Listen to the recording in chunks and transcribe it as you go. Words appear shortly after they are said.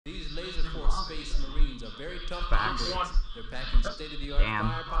tough backwards. They're packing state-of-the-art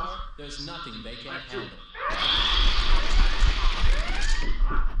firepower. There's nothing they can't handle.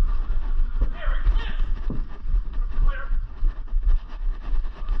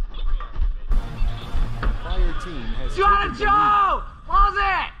 Fire team has taken the lead. Close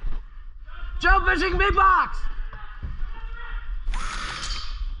it! Joe pushing big box!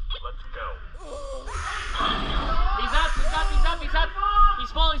 Let's go. He's up.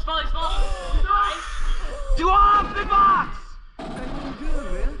 He's full. Nice. 2 off, big box!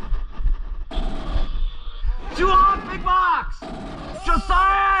 2 off, big box!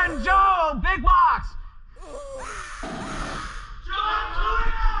 Josiah and Joe, big box!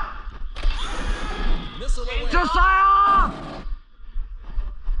 Josiah off!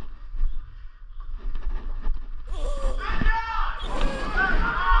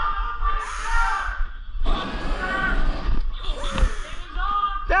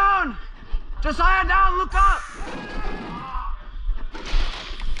 Down! Josiah down, look up!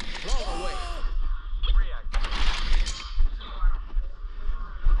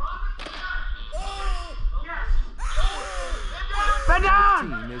 Bend down!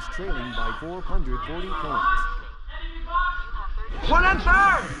 The team is trailing by 440 points. 1 and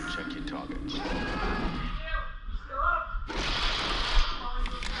 3rd! Check your targets.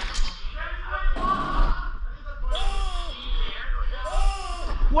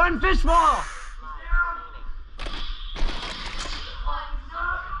 1 fishbowl!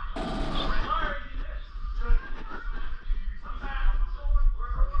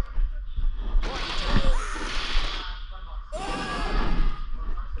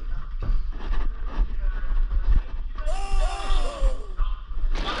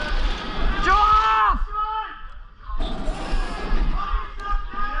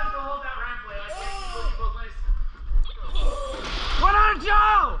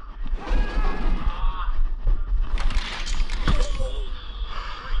 Joe!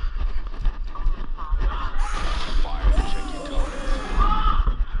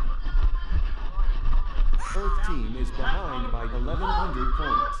 Earth team is behind by 1,100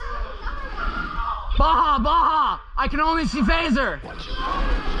 points. Baja! I can only see phaser!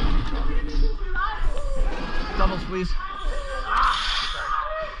 Doubles, please.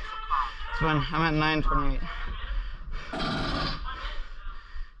 This one, I'm at 928.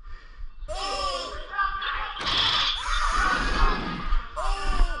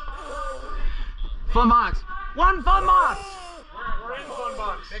 Fun box. 1 fun box. We're in fun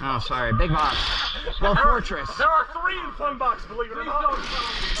box. Oh, sorry. Big box. Well, Fortress. There are 3 in fun box, believe it or not.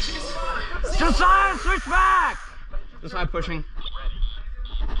 Josiah, switch back. Josiah pushing.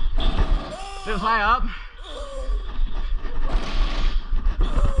 Josiah up.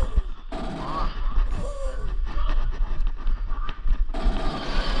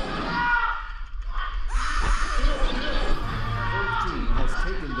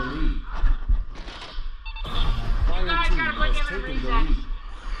 Taking the lead.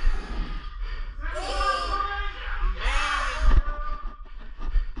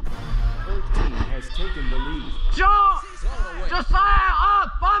 Earth team has taken the lead. Joe! Josiah up!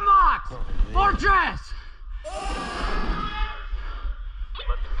 Fun box! Fortress!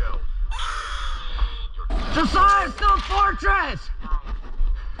 Let's go. Josiah still Fortress!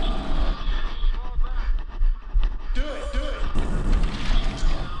 Do it.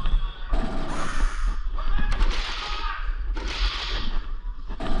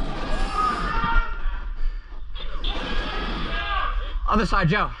 Other side,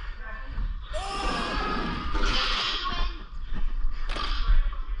 Joe.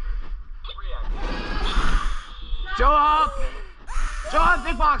 Joe up! Joe up,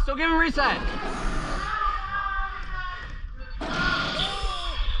 big box, don't give him reset.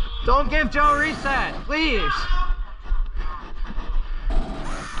 Don't give Joe reset, please.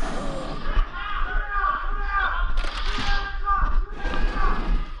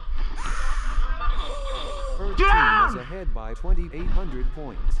 Team is ahead by 2,800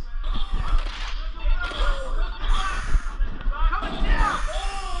 points.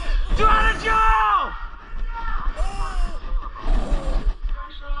 Do it, Joe!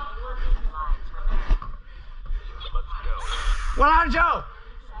 One on Joe.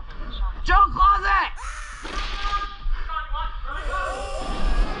 Joe, close it.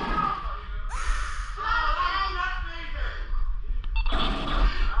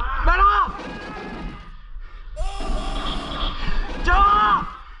 Bet off. Joe off!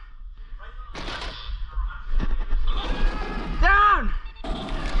 Down!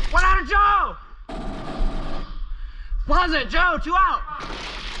 One out of Joe! Pause it, Joe, 2 out!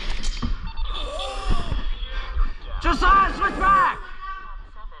 Josiah, switch back!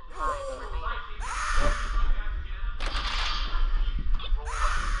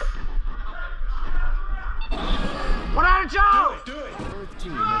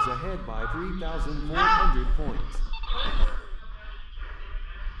 ahead by 3,400 points.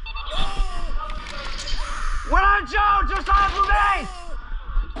 What on Joe? Just off the base!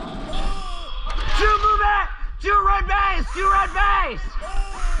 Two move it! Two red base! Two red base!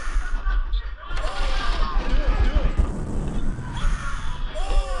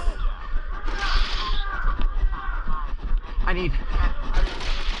 I need.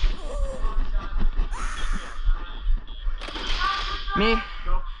 Me?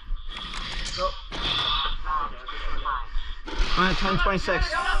 Go. Go. I'm at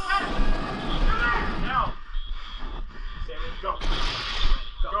 10:26. Now. Sammy, go.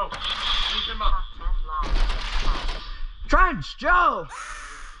 Go. Leave him up. Trench, Joe!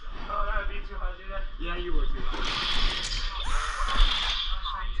 Oh, that would be too high, did it? Yeah, you were too high.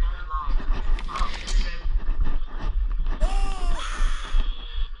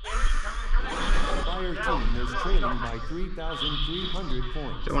 Fire team is trailing by 3,300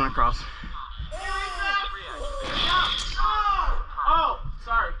 points. Joe went across. Oh,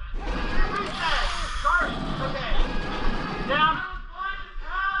 sorry. Sorry. Okay. Down.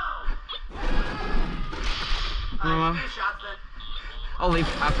 I'll leave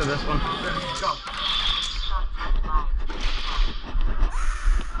after this one. Go.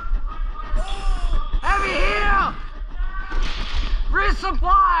 Heavy heal!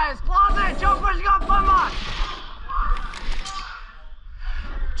 Resupplies! Closet! Joe pushing up by much!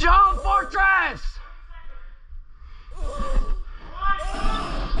 Joe Fortress!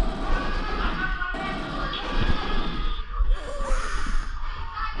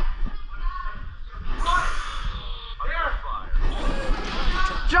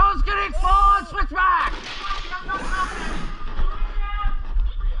 Joe's getting full on switchback!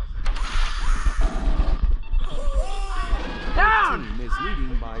 Down! Team is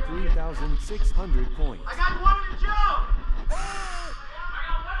leading by 3,600 points. I got one to Joe.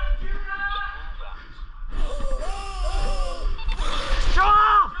 Show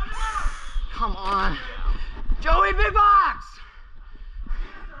off! Come on. Joey, big box!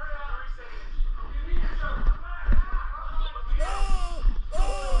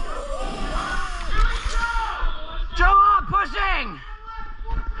 Joe up, pushing!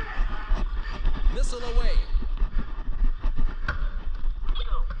 Missile away.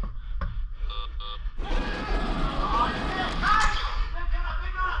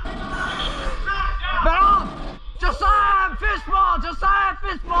 Bet off! Josiah, fistball! Josiah,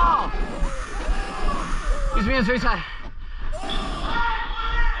 fistball! Use me as reset.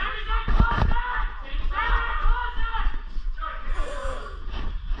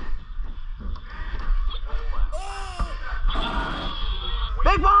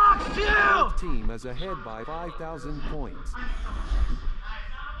 Big box, two! Both team is ahead by 5,000 points.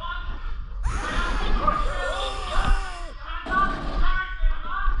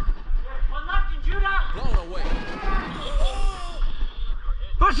 Blown away.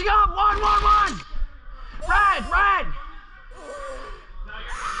 Pushing up, 1-1-1! Red, red!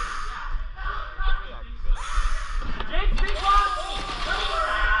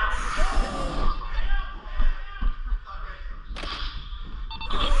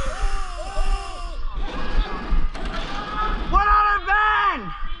 What on a van?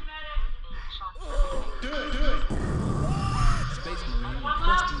 Do it. Space Marine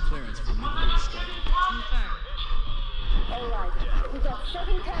requesting clearance for nuclear strike. Alright, we got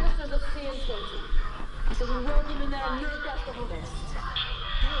 7 canisters of CN-20. So we roll them in there and make that the best.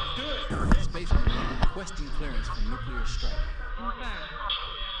 Space Marine requesting clearance for nuclear strike.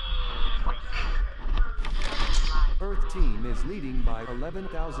 Earth team is leading by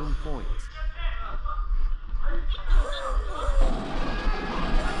 11,000 points.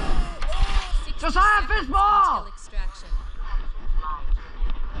 Josiah, fistball!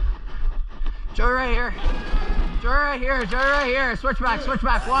 Joey right here. Joey right here. Joey right here. Switchback,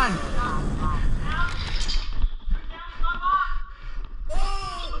 switchback. 1.